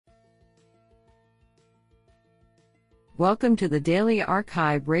Welcome to the Daily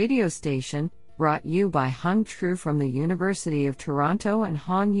Archive radio station, brought you by Hung Tru from the University of Toronto and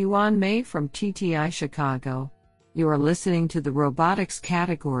Hong Yuan Mei from TTI Chicago. You are listening to the robotics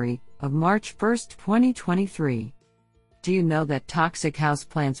category of March 1, 2023. Do you know that toxic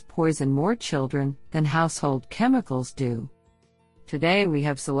houseplants poison more children than household chemicals do? Today we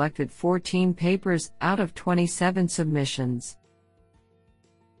have selected 14 papers out of 27 submissions.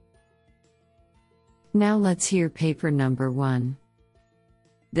 Now let's hear paper number 1.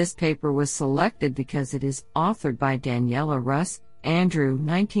 This paper was selected because it is authored by Daniela Russ, Andrew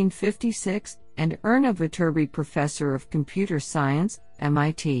 1956, and Erna Viterbi, Professor of Computer Science,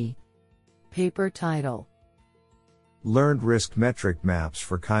 MIT. Paper title: Learned Risk Metric Maps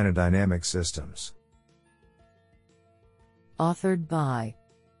for Kinodynamic Systems. Authored by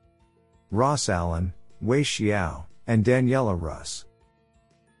Ross Allen, Wei Xiao, and Daniela Russ.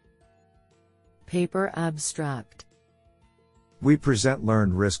 Paper abstract: We present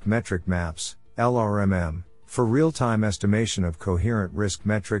Learned Risk Metric Maps, LRMM, for real-time estimation of coherent risk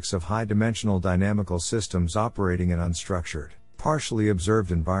metrics of high-dimensional dynamical systems operating in unstructured, partially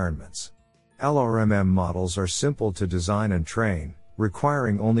observed environments. LRMM models are simple to design and train,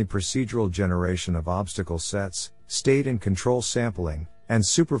 requiring only procedural generation of obstacle sets, state and control sampling, and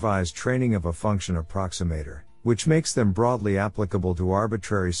supervised training of a function approximator, which makes them broadly applicable to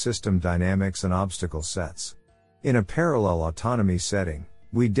arbitrary system dynamics and obstacle sets. In a parallel autonomy setting,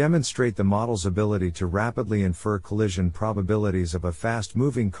 we demonstrate the model's ability to rapidly infer collision probabilities of a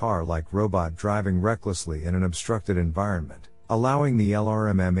fast-moving car-like robot driving recklessly in an obstructed environment, allowing the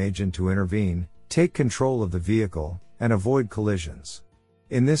LRMM agent to intervene, take control of the vehicle, and avoid collisions.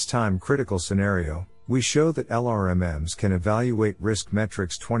 In this time-critical scenario, we show that LRMMs can evaluate risk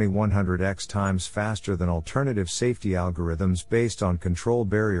metrics 2100x times faster than alternative safety algorithms based on control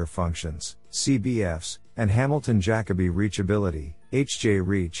barrier functions, CBFs, and Hamilton-Jacobi reachability,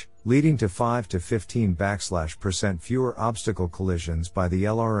 HJ-reach, leading to 5 to 15% fewer obstacle collisions by the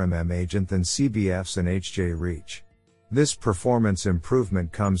LRMM agent than CBFs and HJ-reach. This performance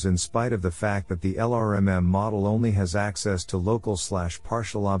improvement comes in spite of the fact that the LRMM model only has access to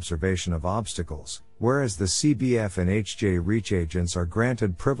local/partial observation of obstacles, whereas the CBF and HJ-reach agents are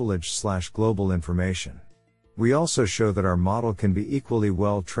granted privileged/global information. We also show that our model can be equally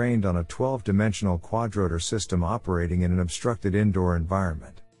well trained on a 12-dimensional quadrotor system operating in an obstructed indoor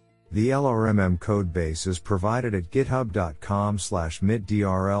environment. The LRMM codebase is provided at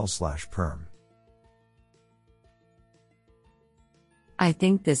github.com/mitdrl/perm. I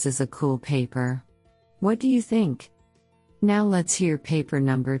think this is a cool paper. What do you think? Now let's hear paper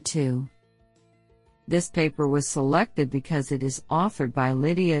number 2. This paper was selected because it is authored by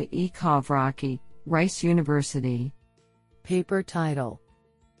Lydia E. Kovraki, Rice University. Paper title: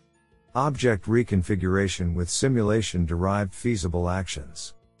 Object Reconfiguration with Simulation-Derived Feasible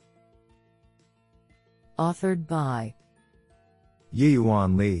Actions. Authored by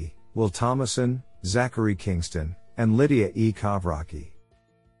Yiyuan Li, Will Thomason, Zachary Kingston, and Lydia E. Kovraki.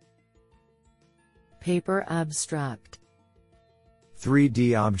 Paper abstract: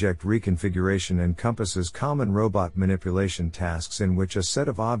 3D object reconfiguration encompasses common robot manipulation tasks in which a set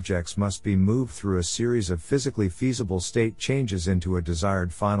of objects must be moved through a series of physically feasible state changes into a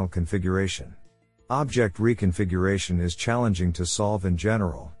desired final configuration. Object reconfiguration is challenging to solve in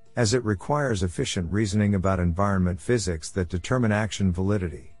general, as it requires efficient reasoning about environment physics that determine action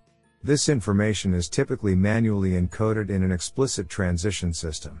validity. This information is typically manually encoded in an explicit transition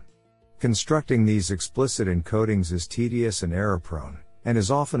system. Constructing these explicit encodings is tedious and error-prone, and is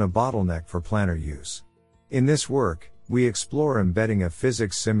often a bottleneck for planner use. In this work, we explore embedding a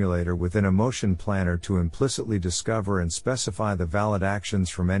physics simulator within a motion planner to implicitly discover and specify the valid actions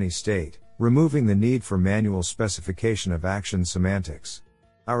from any state, removing the need for manual specification of action semantics.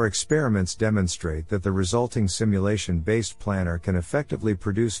 Our experiments demonstrate that the resulting simulation-based planner can effectively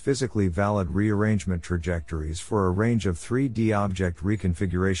produce physically valid rearrangement trajectories for a range of 3D object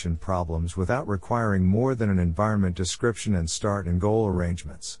reconfiguration problems without requiring more than an environment description and start and goal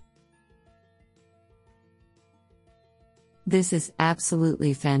arrangements. This is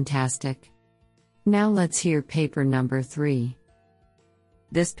absolutely fantastic. Now let's hear paper number 3.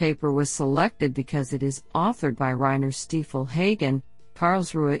 This paper was selected because it is authored by Rainer Stiefel Hagen,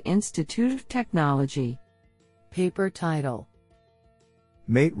 Karlsruhe Institute of Technology. Paper title: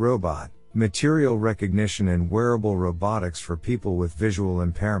 Mate Robot, Material Recognition in Wearable Robotics for People with Visual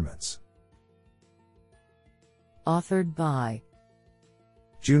Impairments. Authored by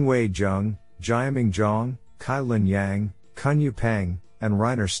Junwei Zheng, Jiaming Zhang, Kailin Yang, Kunyu Peng, and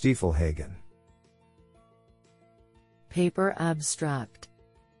Rainer Stiefel Hagen. Paper abstract: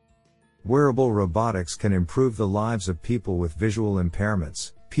 Wearable robotics can improve the lives of people with visual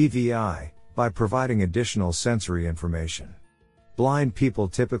impairments, PVI, by providing additional sensory information. Blind people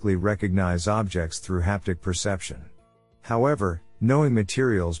typically recognize objects through haptic perception. However, knowing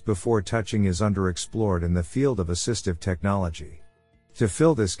materials before touching is underexplored in the field of assistive technology. To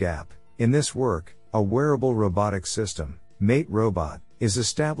fill this gap, in this work, a wearable robotic system, Mate Robot, is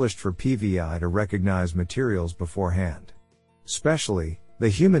established for PVI to recognize materials beforehand. Specially, the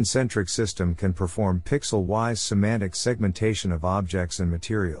human-centric system can perform pixel-wise semantic segmentation of objects and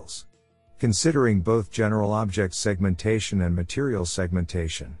materials. Considering both general object segmentation and material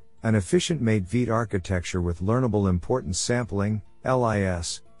segmentation, an efficient Mate-VEET architecture with learnable importance sampling,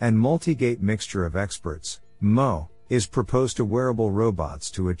 LIS, and multi-gate mixture of experts, MO, is proposed to wearable robots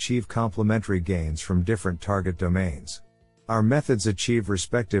to achieve complementary gains from different target domains. Our methods achieve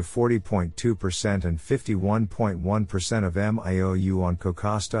respective 40.2% and 51.1% of MIOU on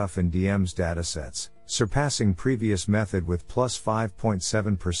CoCoStuff and DM's datasets, surpassing previous method with plus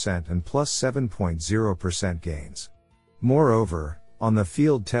 5.7% and plus 7.0% gains. Moreover, on the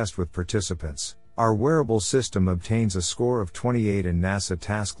field test with participants, our wearable system obtains a score of 28 in NASA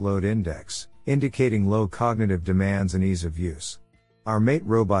Task Load Index, indicating low cognitive demands and ease of use. Our Mate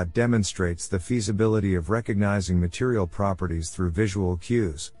robot demonstrates the feasibility of recognizing material properties through visual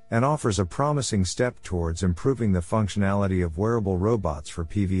cues, and offers a promising step towards improving the functionality of wearable robots for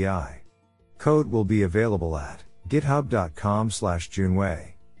PVI. Code will be available at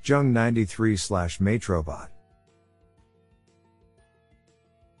github.com/Junwei, Jung93/MateRobot.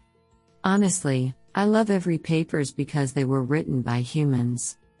 Honestly, I love every papers because they were written by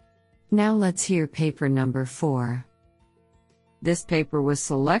humans. Now let's hear paper number 4. This paper was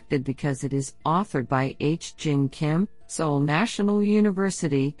selected because it is authored by H-Jin Kim, Seoul National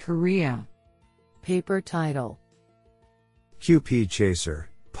University, Korea. Paper title: QP Chaser,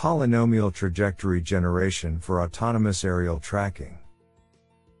 Polynomial Trajectory Generation for Autonomous Aerial Tracking.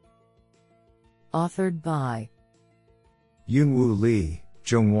 Authored by Yoonwoo Lee,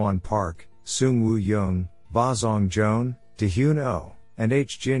 Jungwon Park, Seungwoo Young, Bazong Joan, Dahyun Oh, and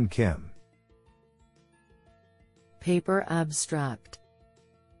H-Jin Kim. Paper abstract: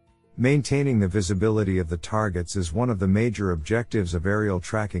 Maintaining the visibility of the targets is one of the major objectives of aerial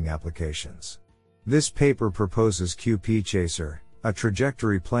tracking applications. This paper proposes QP Chaser, a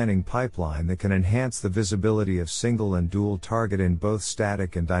trajectory planning pipeline that can enhance the visibility of single and dual target in both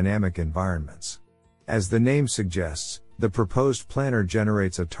static and dynamic environments. As the name suggests, the proposed planner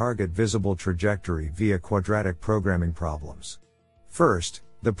generates a target visible trajectory via quadratic programming problems. First,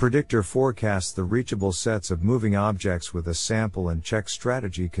 the predictor forecasts the reachable sets of moving objects with a sample and check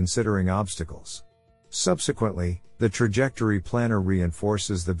strategy considering obstacles. Subsequently, the trajectory planner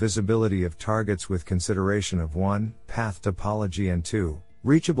reinforces the visibility of targets with consideration of 1. Path topology and 2.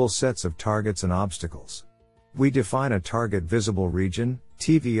 Reachable sets of targets and obstacles. We define a target visible region,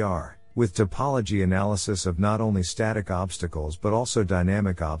 TVR, with topology analysis of not only static obstacles but also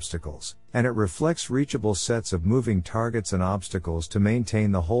dynamic obstacles, and it reflects reachable sets of moving targets and obstacles to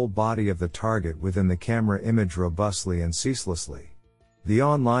maintain the whole body of the target within the camera image robustly and ceaselessly. The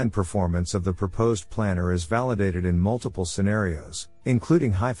online performance of the proposed planner is validated in multiple scenarios,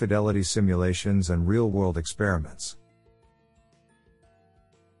 including high-fidelity simulations and real-world experiments.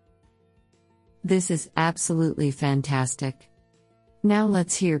 This is absolutely fantastic. Now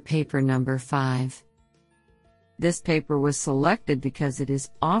let's hear paper number 5. This paper was selected because it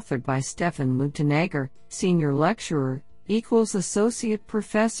is authored by Stefan Leutenegger, Senior Lecturer, Associate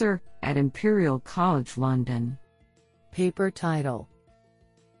Professor, at Imperial College London. Paper title: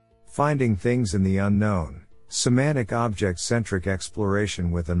 Finding Things in the Unknown, Semantic Object-Centric Exploration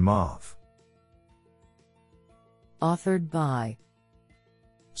with ANMOV. Authored by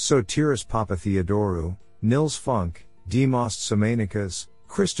Sotiris Papatheodorou, Nils Funk, Dimos Tsamanikas,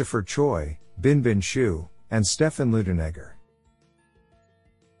 Christopher Choi, Binbin Xu, and Stefan Leutenegger.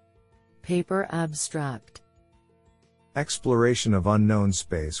 Paper abstract: Exploration of unknown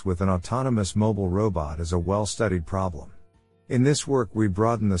space with an autonomous mobile robot is a well-studied problem. In this work we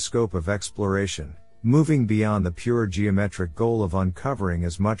broaden the scope of exploration, moving beyond the pure geometric goal of uncovering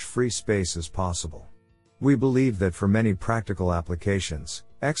as much free space as possible. We believe that for many practical applications,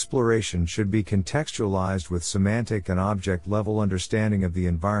 exploration should be contextualized with semantic and object-level understanding of the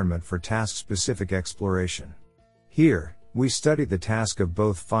environment for task-specific exploration. Here, we study the task of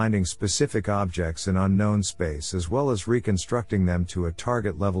both finding specific objects in unknown space as well as reconstructing them to a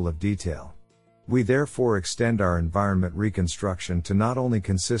target level of detail. We therefore extend our environment reconstruction to not only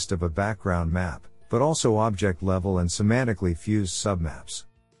consist of a background map, but also object-level and semantically fused submaps.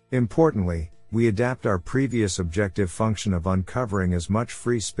 Importantly, we adapt our previous objective function of uncovering as much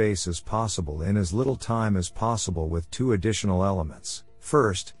free space as possible in as little time as possible with two additional elements.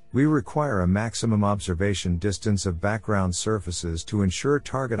 First, we require a maximum observation distance of background surfaces to ensure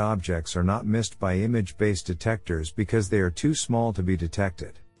target objects are not missed by image-based detectors because they are too small to be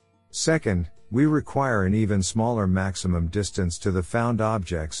detected. Second, we require an even smaller maximum distance to the found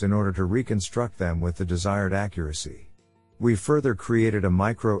objects in order to reconstruct them with the desired accuracy. We further created a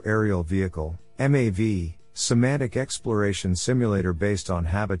micro-aerial vehicle, MAV, semantic exploration simulator based on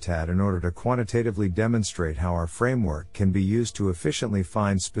Habitat in order to quantitatively demonstrate how our framework can be used to efficiently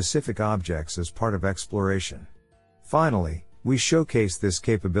find specific objects as part of exploration. Finally, we showcase this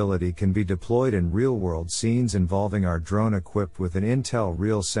capability can be deployed in real-world scenes involving our drone equipped with an Intel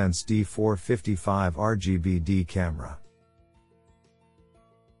RealSense D455 RGB-D camera.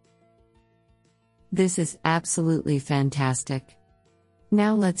 This is absolutely fantastic.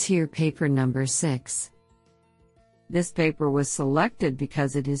 Now let's hear paper number 6. This paper was selected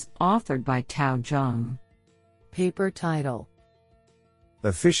because it is authored by Tao Zhang. Paper title: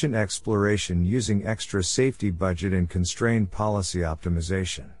 Efficient Exploration Using Extra Safety Budget and Constrained Policy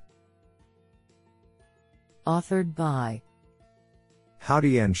Optimization. Authored by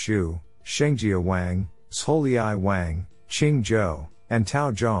Haodian Xu, Shengjia Wang, Zholiai Wang, Qing Zhou, and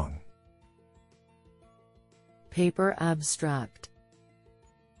Tao Zhang. Paper abstract: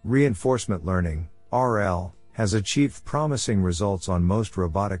 Reinforcement learning, RL, has achieved promising results on most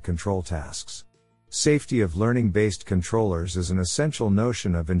robotic control tasks. Safety of learning-based controllers is an essential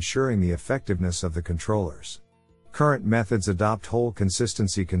notion of ensuring the effectiveness of the controllers. Current methods adopt hole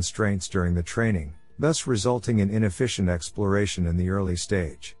consistency constraints during the training, thus resulting in inefficient exploration in the early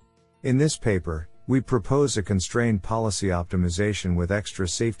stage. In this paper, we propose a constrained policy optimization with extra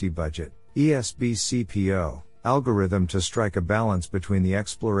safety budget, ESB-CPO, algorithm to strike a balance between the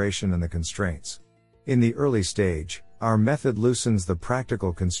exploration and the constraints. In the early stage, our method loosens the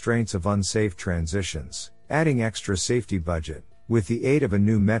practical constraints of unsafe transitions, adding extra safety budget, with the aid of a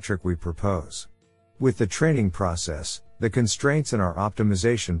new metric we propose. With the training process, the constraints in our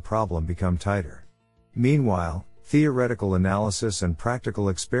optimization problem become tighter. Meanwhile, theoretical analysis and practical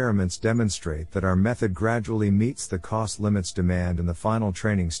experiments demonstrate that our method gradually meets the cost limits demand in the final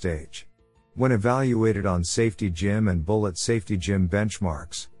training stage. When evaluated on Safety Gym and Bullet Safety Gym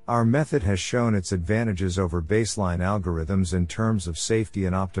benchmarks, our method has shown its advantages over baseline algorithms in terms of safety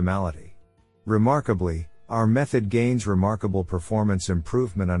and optimality. Remarkably, our method gains remarkable performance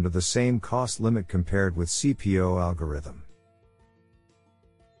improvement under the same cost limit compared with CPO algorithm.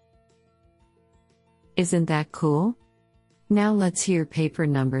 Isn't that cool? Now let's hear paper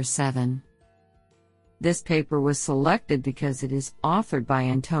number 7. This paper was selected because it is authored by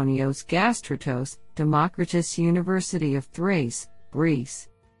Antonios Gastritos, Democritus University of Thrace, Greece.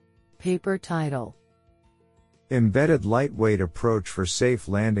 Paper title: Embedded Lightweight Approach for Safe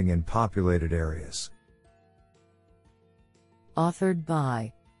Landing in Populated Areas. Authored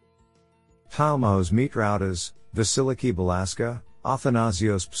by Palmos Mitrautas, Vasiliki Balaska,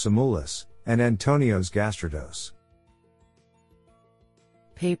 Athanasios Psamoulis, and Antonios Gastritos.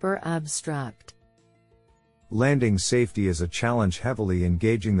 Paper abstract: Landing safety is a challenge heavily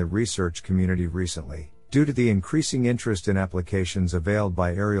engaging the research community recently, due to the increasing interest in applications availed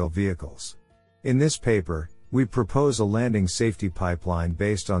by aerial vehicles. In this paper, we propose a landing safety pipeline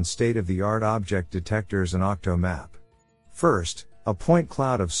based on state-of-the-art object detectors and OctoMap. First, a point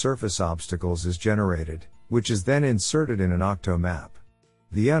cloud of surface obstacles is generated, which is then inserted in an OctoMap.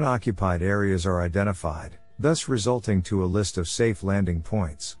 The unoccupied areas are identified, thus resulting to a list of safe landing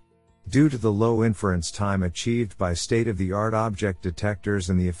points. Due to the low inference time achieved by state-of-the-art object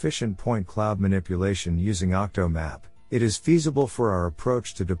detectors and the efficient point cloud manipulation using OctoMap, it is feasible for our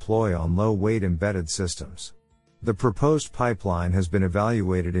approach to deploy on low-weight embedded systems. The proposed pipeline has been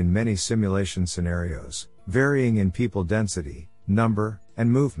evaluated in many simulation scenarios, varying in people density, number,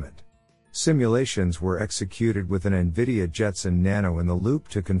 and movement. Simulations were executed with an NVIDIA Jetson Nano in the loop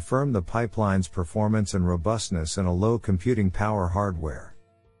to confirm the pipeline's performance and robustness in a low computing power hardware.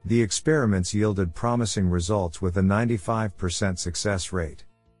 The experiments yielded promising results with a 95% success rate.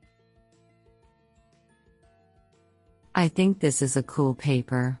 I think this is a cool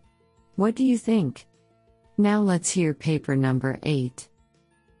paper. What do you think? Now let's hear paper number 8.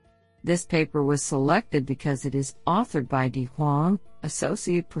 This paper was selected because it is authored by Di Huang,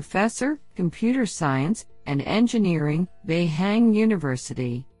 Associate Professor, Computer Science and Engineering, Beihang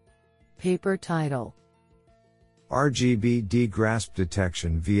University. Paper title: RGB-D grasp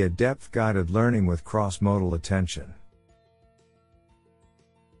detection via depth-guided learning with cross-modal attention.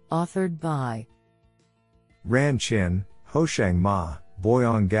 Authored by Ran Qin, Hosheng Ma,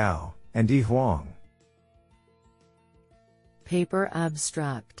 Boyong Gao, and Yi Huang. Paper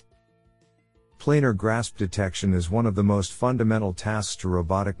abstract. Planar grasp detection is one of the most fundamental tasks to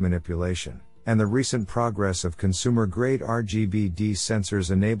robotic manipulation, and the recent progress of consumer-grade RGBD sensors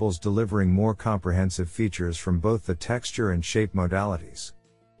enables delivering more comprehensive features from both the texture and shape modalities.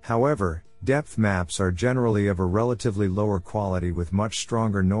 However, depth maps are generally of a relatively lower quality with much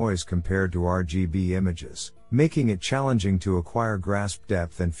stronger noise compared to RGB images, making it challenging to acquire grasp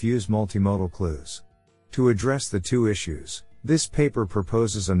depth and fuse multimodal clues. To address the two issues, this paper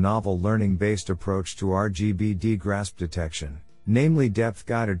proposes a novel learning-based approach to RGBD grasp detection, namely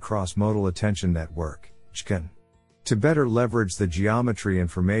Depth-Guided Cross-Modal Attention Network, DGCAN. To better leverage the geometry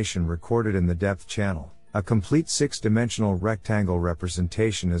information recorded in the depth channel, a complete 6-dimensional rectangle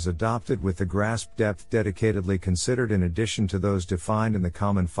representation is adopted with the grasp depth dedicatedly considered in addition to those defined in the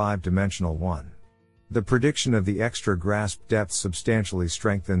common 5-dimensional one. The prediction of the extra grasp depth substantially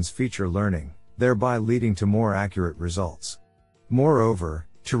strengthens feature learning, thereby leading to more accurate results. Moreover,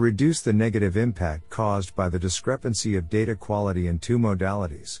 to reduce the negative impact caused by the discrepancy of data quality in two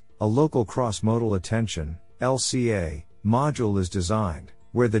modalities, a local cross-modal attention, LCA, module is designed,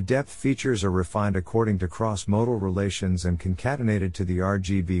 where the depth features are refined according to cross-modal relations and concatenated to the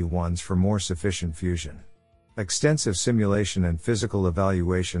RGB ones for more sufficient fusion. Extensive simulation and physical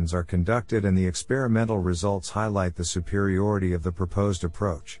evaluations are conducted and the experimental results highlight the superiority of the proposed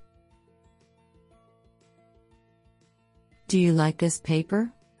approach. Do you like this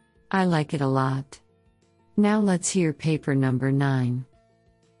paper? I like it a lot. Now let's hear paper number 9.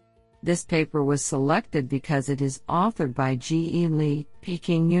 This paper was selected because it is authored by G.E. Lee,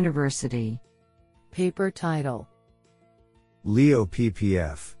 Peking University. Paper title: LEO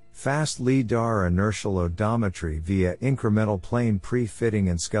PPF, Fast LiDAR Inertial Odometry via Incremental Plane Pre-Fitting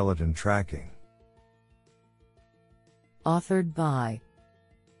and Skeleton Tracking. Authored by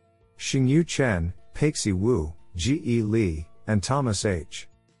Xingyu Chen, Peixi Wu, G.E. Lee, and Thomas H.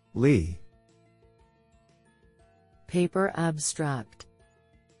 Lee. Paper abstract.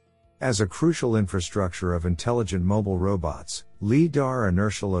 As a crucial infrastructure of intelligent mobile robots, LiDAR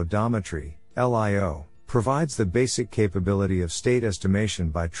Inertial Odometry, LIO, provides the basic capability of state estimation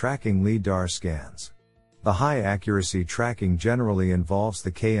by tracking LiDAR scans. The high-accuracy tracking generally involves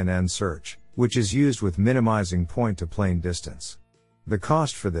the KNN search, which is used with minimizing point-to-plane distance. The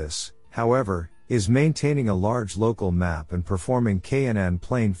cost for this, however, is maintaining a large local map and performing KNN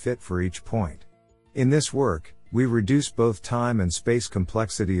plane fit for each point. In this work, we reduce both time and space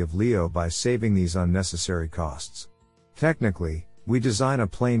complexity of LEO by saving these unnecessary costs. Technically, we design a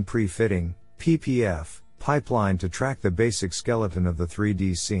plane pre-fitting, PPF, pipeline to track the basic skeleton of the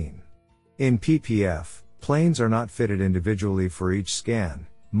 3D scene. In PPF, planes are not fitted individually for each scan,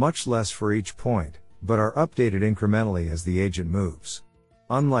 much less for each point, but are updated incrementally as the agent moves.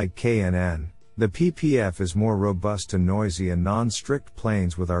 Unlike KNN, the PPF is more robust to noisy and non-strict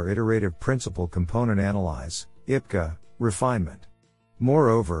planes with our Iterative Principal Component Analyze, IPCA, refinement.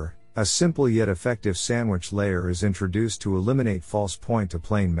 Moreover, a simple yet effective sandwich layer is introduced to eliminate false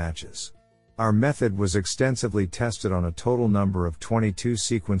point-to-plane matches. Our method was extensively tested on a total number of 22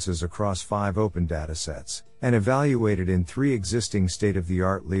 sequences across 5 open datasets, and evaluated in 3 existing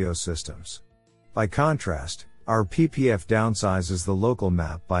state-of-the-art LEO systems. By contrast, our PPF downsizes the local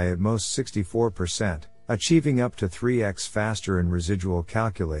map by at most 64%, achieving up to 3x faster in residual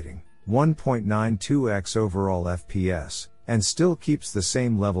calculating, 1.92x overall FPS, and still keeps the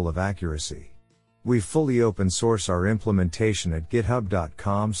same level of accuracy. We fully open source our implementation at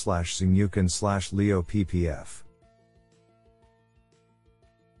github.com/xingyuchan/LeoPPF.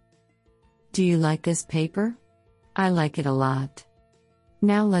 Do you like this paper? I like it a lot.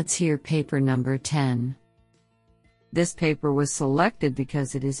 Now let's hear paper number 10. This paper was selected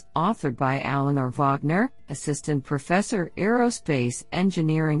because it is authored by Alan R. Wagner, Assistant Professor Aerospace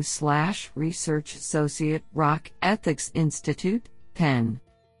Engineering / Research Associate, Rock Ethics Institute, Penn.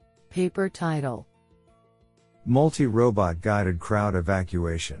 Paper title: Multi-Robot Guided Crowd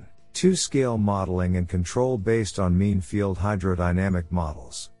Evacuation, 2-Scale Modeling and Control Based on Mean Field Hydrodynamic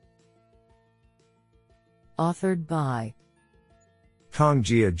Models. Authored by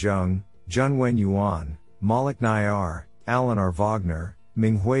Tongjia Zheng, Junwen Yuan, Malik Nayar, Alan R. Wagner,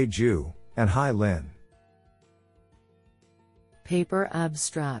 Minghui Zhu, and Hai Lin. Paper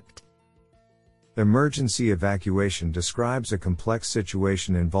abstract. Emergency evacuation describes a complex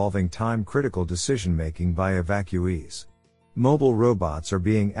situation involving time-critical decision-making by evacuees. Mobile robots are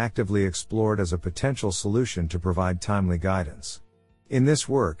being actively explored as a potential solution to provide timely guidance. In this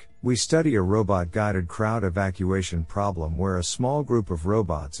work, we study a robot-guided crowd evacuation problem where a small group of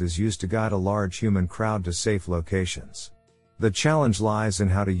robots is used to guide a large human crowd to safe locations. The challenge lies in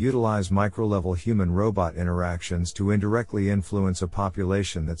how to utilize micro-level human-robot interactions to indirectly influence a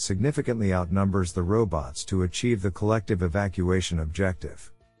population that significantly outnumbers the robots to achieve the collective evacuation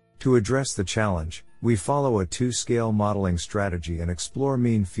objective. To address the challenge, we follow a two-scale modeling strategy and explore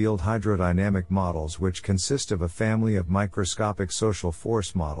mean field hydrodynamic models, which consist of a family of microscopic social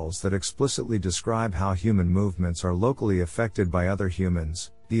force models that explicitly describe how human movements are locally affected by other humans,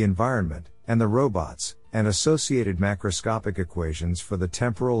 the environment, and the robots, and associated macroscopic equations for the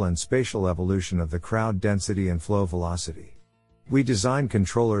temporal and spatial evolution of the crowd density and flow velocity. We design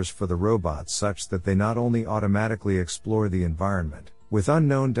controllers for the robots such that they not only automatically explore the environment, with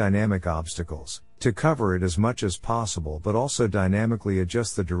unknown dynamic obstacles, to cover it as much as possible, but also dynamically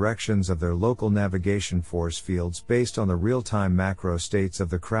adjust the directions of their local navigation force fields based on the real-time macro states of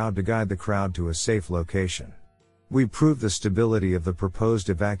the crowd to guide the crowd to a safe location. We prove the stability of the proposed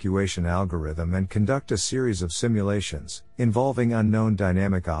evacuation algorithm and conduct a series of simulations, involving unknown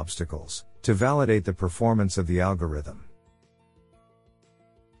dynamic obstacles, to validate the performance of the algorithm.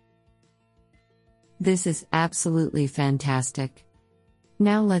 This is absolutely fantastic.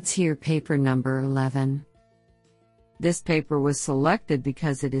 Now let's hear paper number 11. This paper was selected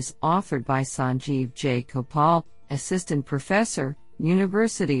because it is authored by Sanjeev J. Gopal, Assistant Professor,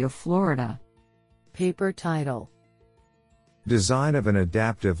 University of Florida. Paper title: Design of an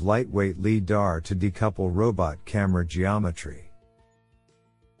adaptive lightweight LiDAR to decouple robot camera geometry.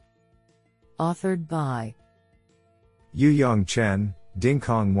 Authored by Yuyong Chen,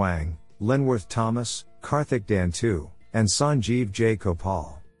 Dingkong Wang, Lenworth Thomas, Karthik Dantu, and Sanjeev J.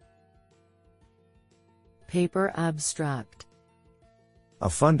 Gopal. Paper abstract: A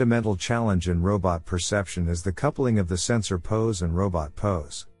fundamental challenge in robot perception is the coupling of the sensor pose and robot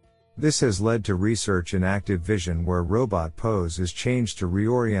pose. This has led to research in active vision where robot pose is changed to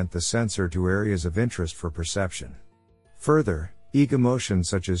reorient the sensor to areas of interest for perception. Further, egomotion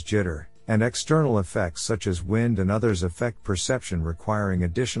such as jitter, and external effects such as wind and others affect perception, requiring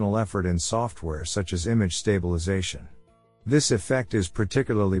additional effort in software such as image stabilization. This effect is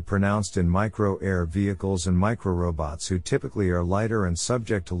particularly pronounced in micro-air vehicles and microrobots, who typically are lighter and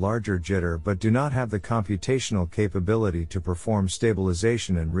subject to larger jitter but do not have the computational capability to perform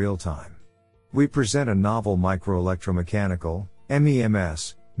stabilization in real time. We present a novel microelectromechanical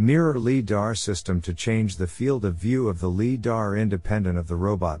 (MEMS) mirror LiDAR system to change the field of view of the LiDAR independent of the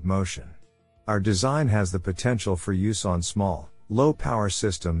robot motion. Our design has the potential for use on small, low-power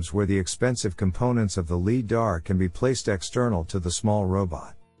systems where the expensive components of the LiDAR can be placed external to the small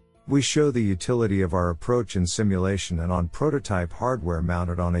robot. We show the utility of our approach in simulation and on prototype hardware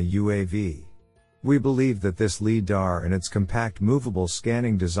mounted on a UAV. We believe that this LiDAR and its compact movable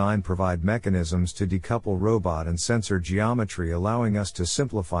scanning design provide mechanisms to decouple robot and sensor geometry, allowing us to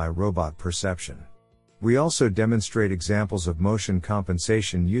simplify robot perception. We also demonstrate examples of motion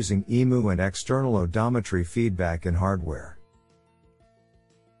compensation using EMU and external odometry feedback in hardware.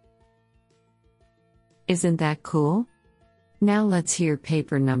 Isn't that cool? Now let's hear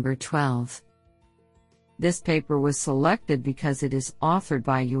paper number 12. This paper was selected because it is authored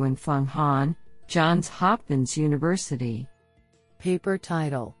by Yuanfeng Han, Johns Hopkins University. Paper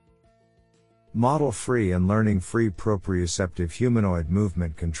title: Model-free and learning-free proprioceptive humanoid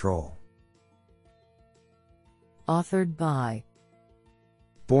movement control. Authored by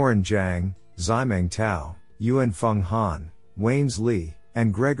Boren Zhang, Zimeng Tao, Yuanfeng Han, Waynes Li,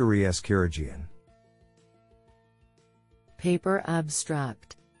 and Gregory S. Kirigian. Paper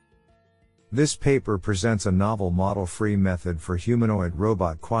abstract: This paper presents a novel model-free method for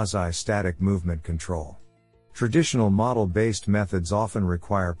humanoid-robot quasi-static movement control. Traditional model-based methods often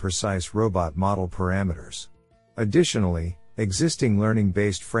require precise robot model parameters. Additionally, existing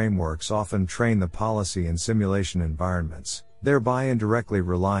learning-based frameworks often train the policy and simulation environments, thereby indirectly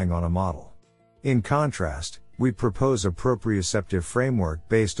relying on a model. In contrast, we propose a proprioceptive framework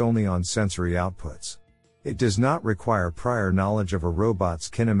based only on sensory outputs. It does not require prior knowledge of a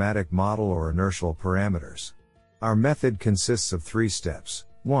robot's kinematic model or inertial parameters. Our method consists of 3 steps.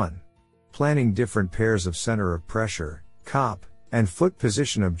 1. Planning different pairs of center of pressure, COP, and foot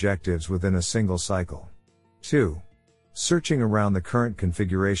position objectives within a single cycle. 2. Searching around the current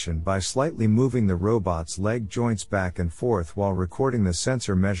configuration by slightly moving the robot's leg joints back and forth while recording the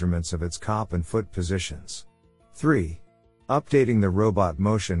sensor measurements of its COP and foot positions. 3. Updating the robot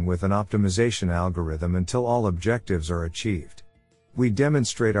motion with an optimization algorithm until all objectives are achieved. We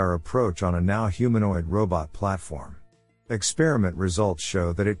demonstrate our approach on a now humanoid robot platform. Experiment results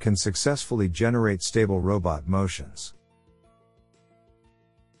show that it can successfully generate stable robot motions.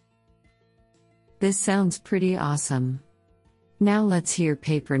 This sounds pretty awesome. Now let's hear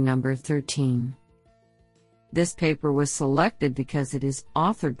paper number 13. This paper was selected because it is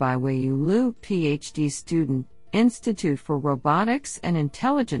authored by Weiyu Liu, PhD student, Institute for Robotics and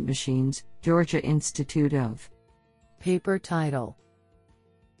Intelligent Machines, Georgia Institute of. Paper title: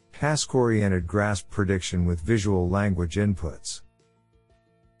 Task-oriented grasp prediction with visual language inputs.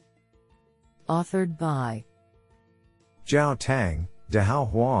 Authored by Zhao Tang, Dahao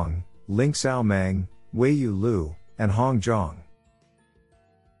Huang, Lingxiao Meng, Weiyu Liu, and Hong Zhang.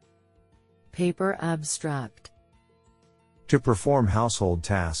 Paper abstract: To perform household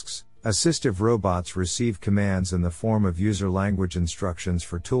tasks, assistive robots receive commands in the form of user language instructions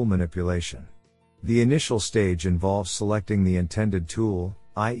for tool manipulation. The initial stage involves selecting the intended tool,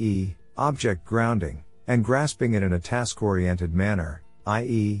 i.e., object grounding, and grasping it in a task-oriented manner,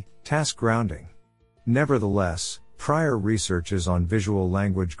 i.e., task grounding. Nevertheless, prior researches on visual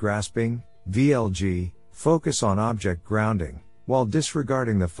language grasping, VLG, focus on object grounding, while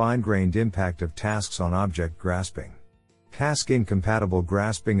disregarding the fine-grained impact of tasks on object grasping. Task-incompatible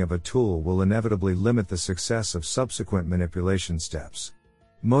grasping of a tool will inevitably limit the success of subsequent manipulation steps.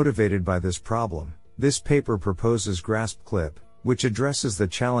 Motivated by this problem, this paper proposes GraspClip, which addresses the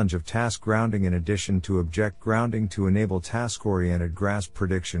challenge of task grounding in addition to object grounding to enable task-oriented grasp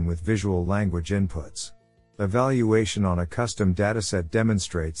prediction with visual language inputs. Evaluation on a custom dataset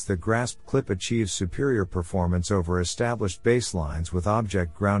demonstrates that GraspClip achieves superior performance over established baselines with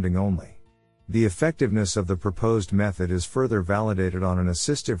object grounding only. The effectiveness of the proposed method is further validated on an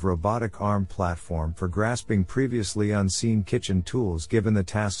assistive robotic arm platform for grasping previously unseen kitchen tools given the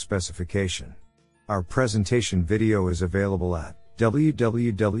task specification. Our presentation video is available at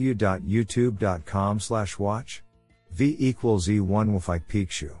www.youtube.com/watch.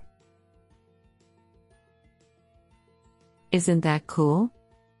 V=E1 Isn't that cool?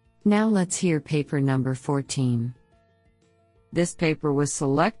 Now let's hear paper number 14. This paper was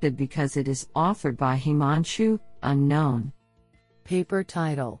selected because it is authored by Himanshu, unknown. Paper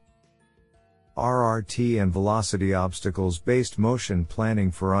title: RRT and Velocity Obstacles-Based Motion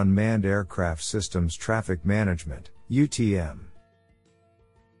Planning for Unmanned Aircraft Systems Traffic Management, UTM.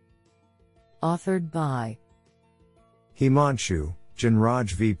 Authored by Himanshu,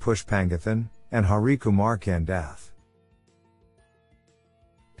 Janraj V. Pushpangathan, and Harikumar Kandath.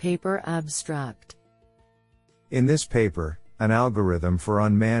 Paper abstract: In this paper, an algorithm for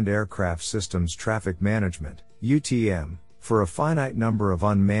unmanned aircraft systems traffic management, UTM, for a finite number of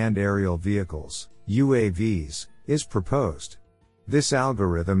unmanned aerial vehicles, UAVs, is proposed. This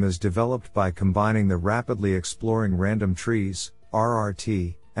algorithm is developed by combining the rapidly exploring random trees,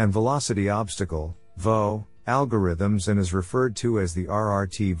 RRT, and velocity obstacle, VO, algorithms and is referred to as the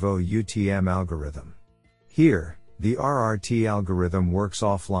RRT-VO UTM algorithm. Here, the RRT algorithm works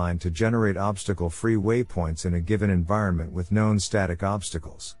offline to generate obstacle-free waypoints in a given environment with known static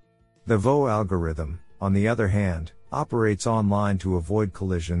obstacles. The VO algorithm, on the other hand, operates online to avoid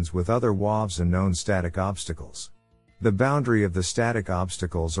collisions with other WAVs and known static obstacles. The boundary of the static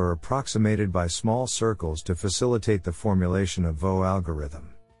obstacles are approximated by small circles to facilitate the formulation of VO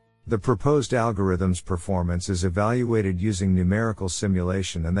algorithm. The proposed algorithm's performance is evaluated using numerical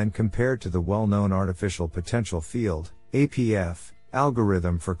simulation and then compared to the well-known artificial potential field, APF,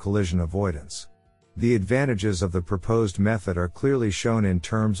 algorithm for collision avoidance. The advantages of the proposed method are clearly shown in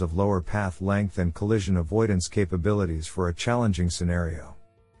terms of lower path length and collision avoidance capabilities for a challenging scenario.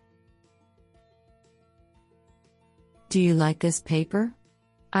 Do you like this paper?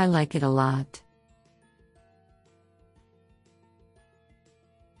 I like it a lot.